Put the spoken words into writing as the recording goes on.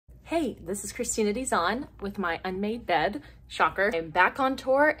Hey, this is Christina Dizon with my unmade bed. Shocker. I'm back on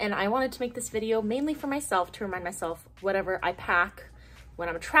tour and I wanted to make this video mainly for myself to remind myself whatever I pack when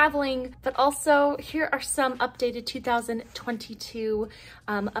I'm traveling, but also here are some updated 2022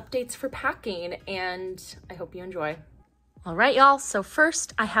 updates for packing, and I hope you enjoy. All right, y'all, so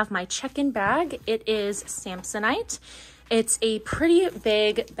first I have my check-in bag. It is Samsonite. It's a pretty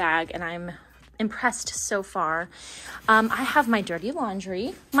big bag and I'm impressed so far. I have my dirty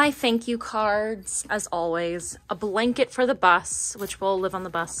laundry, my thank you cards, as always, a blanket for the bus, which will live on the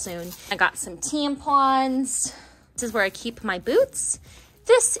bus soon. I got some tampons. This is where I keep my boots.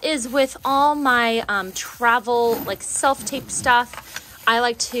 This is with all my travel, like self-tape stuff. I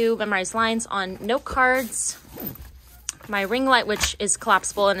like to memorize lines on note cards. My ring light, which is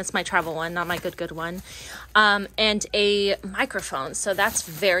collapsible, and it's my travel one, not my good one. And a microphone, so that's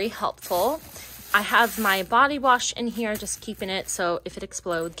very helpful. I have my body wash in here, just keeping it so if it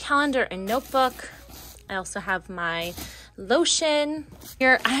explodes. Calendar and notebook. I also have my lotion.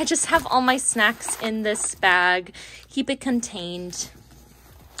 Here, I just have all my snacks in this bag. Keep it contained.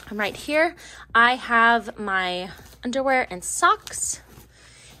 Right here, I have my underwear and socks.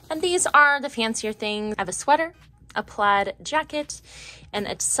 And these are the fancier things. I have a sweater, a plaid jacket, and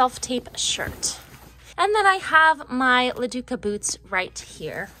a self-tape shirt. And then I have my Laduca boots right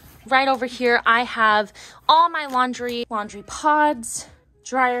here. Right over here, I have all my laundry pods,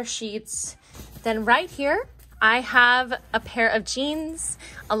 dryer sheets. Then right here, I have a pair of jeans,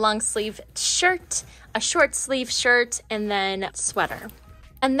 a long sleeve shirt, a short sleeve shirt, and then sweater.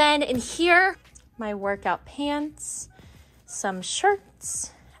 And then in here, my workout pants, some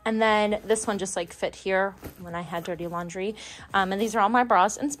shirts, and then this one just like fit here when I had dirty laundry. And these are all my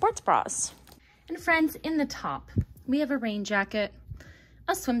bras and sports bras. And friends, in the top, we have a rain jacket,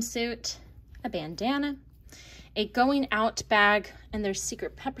 a swimsuit, a bandana, a going out bag, and there's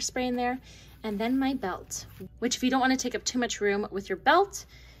secret pepper spray in there, and then my belt, which if you don't want to take up too much room with your belt,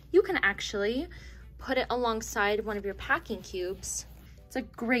 you can actually put it alongside one of your packing cubes. It's a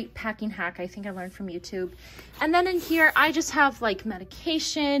great packing hack I think I learned from YouTube. And then in here, I just have like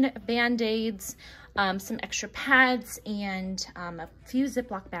medication, Band-Aids, some extra pads, and a few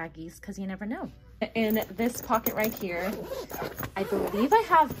Ziploc baggies, because you never know. In this pocket right here, I believe I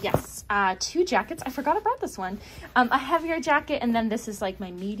have, yes, 2 jackets. I forgot about this one. A heavier jacket, and then this is like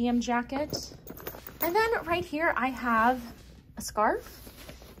my medium jacket. And then right here, I have a scarf,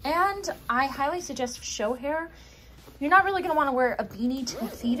 and I highly suggest show hair. You're not really gonna wanna wear a beanie to a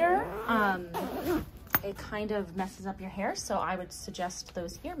feeder. It kind of messes up your hair, so I would suggest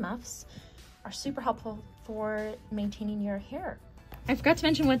those earmuffs are super helpful for maintaining your hair. I forgot to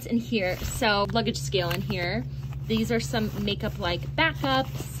mention what's in here. So luggage scale in here. These are some makeup like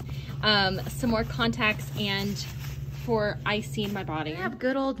backups, some more contacts, and for icing my body. I have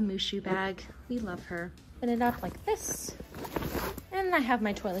good old Mushu bag. We love her. Put it up like this. And I have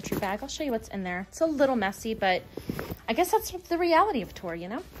my toiletry bag. I'll show you what's in there. It's a little messy, but I guess that's the reality of tour, you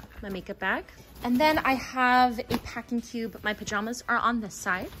know? My makeup bag. And then I have a packing cube. My pajamas are on this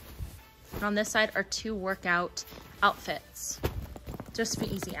side. And on this side are 2 workout outfits, just for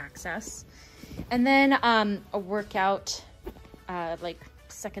easy access. And then a workout, like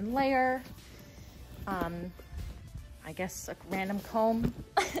second layer, I guess a random comb,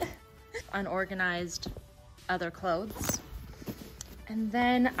 unorganized other clothes. And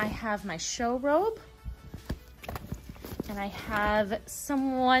then I have my show robe, and I have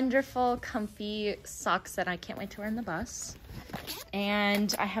some wonderful comfy socks that I can't wait to wear in the bus.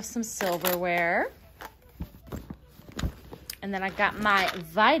 And I have some silverware. And then I got my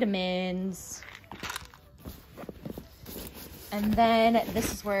vitamins. And then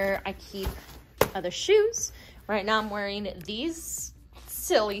this is where I keep other shoes. Right now I'm wearing these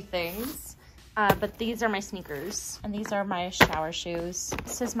silly things, but these are my sneakers. And these are my shower shoes.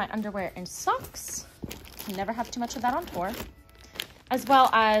 This is my underwear and socks. You never have too much of that on tour. As well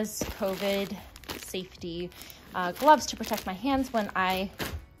as COVID safety gloves to protect my hands when I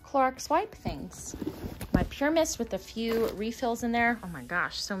Clorox wipe things. My Pure Mist with a few refills in there. Oh my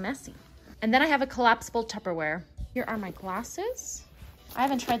gosh, so messy. And then I have a collapsible Tupperware. Here are my glasses. I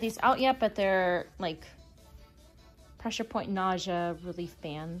haven't tried these out yet, but they're like pressure point nausea relief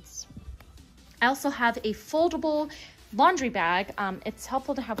bands. I also have a foldable laundry bag. It's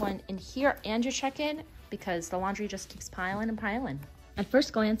helpful to have one in here and your check-in because the laundry just keeps piling and piling. At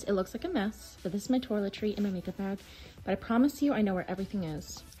first glance, it looks like a mess, but this is my toiletry and my makeup bag. But I promise you, I know where everything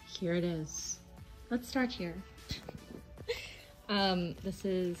is. Here it is. Let's start here. This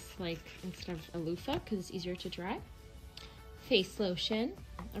is like, instead of a loofah, because it's easier to dry. Face lotion,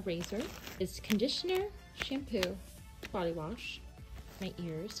 a razor, is conditioner, shampoo, body wash. my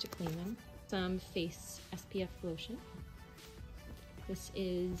ears to clean them. Some face SPF lotion. This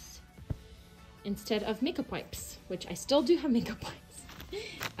is instead of makeup wipes, which I still do have makeup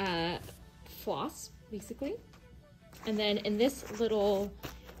wipes. Floss, basically. And then in this little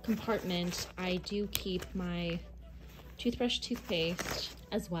compartment, I do keep my toothbrush, toothpaste,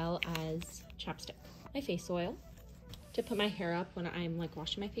 as well as chapstick. My face oil to put my hair up when I'm like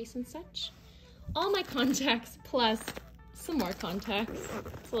washing my face and such. All my contacts plus some more contacts.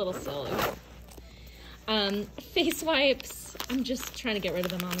 It's a little silly. Face wipes. I'm just trying to get rid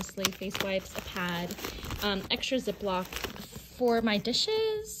of them, honestly. Face wipes, a pad, extra Ziploc for my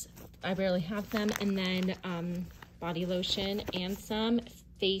dishes. I barely have them. And then body lotion and some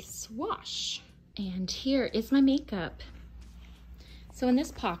face wash. And here is my makeup. So in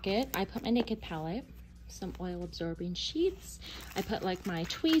this pocket, I put my Naked palette, some oil absorbing sheets. I put like my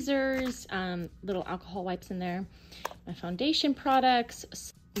tweezers, little alcohol wipes in there, my foundation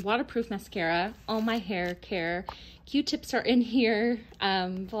products, waterproof mascara, all my hair care, Q-tips are in here,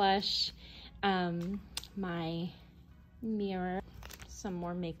 blush, my mirror, some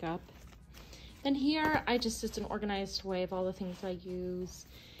more makeup. Then here, it's an organized way of all the things I use.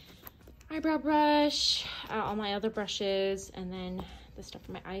 Eyebrow brush, all my other brushes, and then the stuff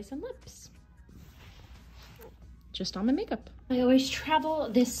for my eyes and lips. Just all my makeup. I always travel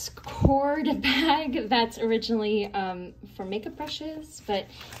this cord bag that's originally for makeup brushes, but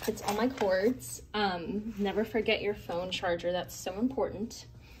it's all my cords. Never forget your phone charger, that's so important.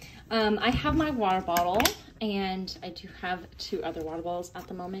 I have my water bottle, and I do have 2 other water bottles at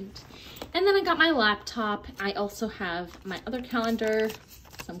the moment. And then I got my laptop. I also have my other calendar,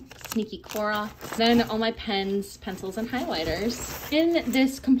 some sneaky Clorox, then all my pens, pencils, and highlighters. In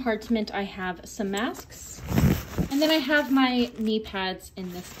this compartment, I have some masks, and then I have my knee pads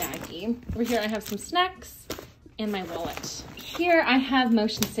in this baggie. Over here, I have some snacks and my wallet. Here, I have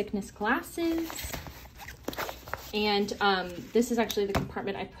motion sickness glasses, and this is actually the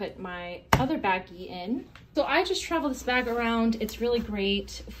compartment I put my other baggie in. So I just travel this bag around. It's really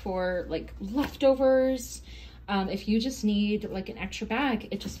great for like leftovers. If you just need like an extra bag,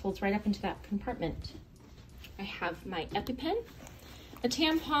 it just folds right up into that compartment. I have my EpiPen, a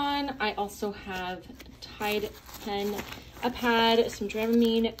tampon. I also have a Tide pen, a pad, some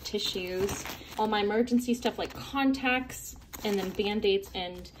Dramamine tissues, all my emergency stuff like contacts, and then Band-Aids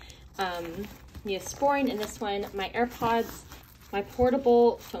and Neosporin in this one, my AirPods, my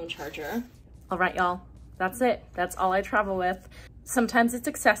portable phone charger. All right, y'all, that's it. That's all I travel with. Sometimes it's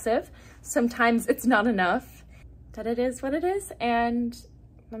excessive, sometimes it's not enough. But it is what it is, and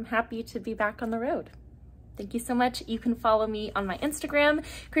I'm happy to be back on the road. Thank you so much. You can follow me on my Instagram,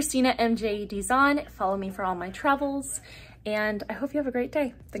 Christina MJ Dizon. Follow me for all my travels, and I hope you have a great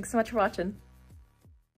day. Thanks so much for watching.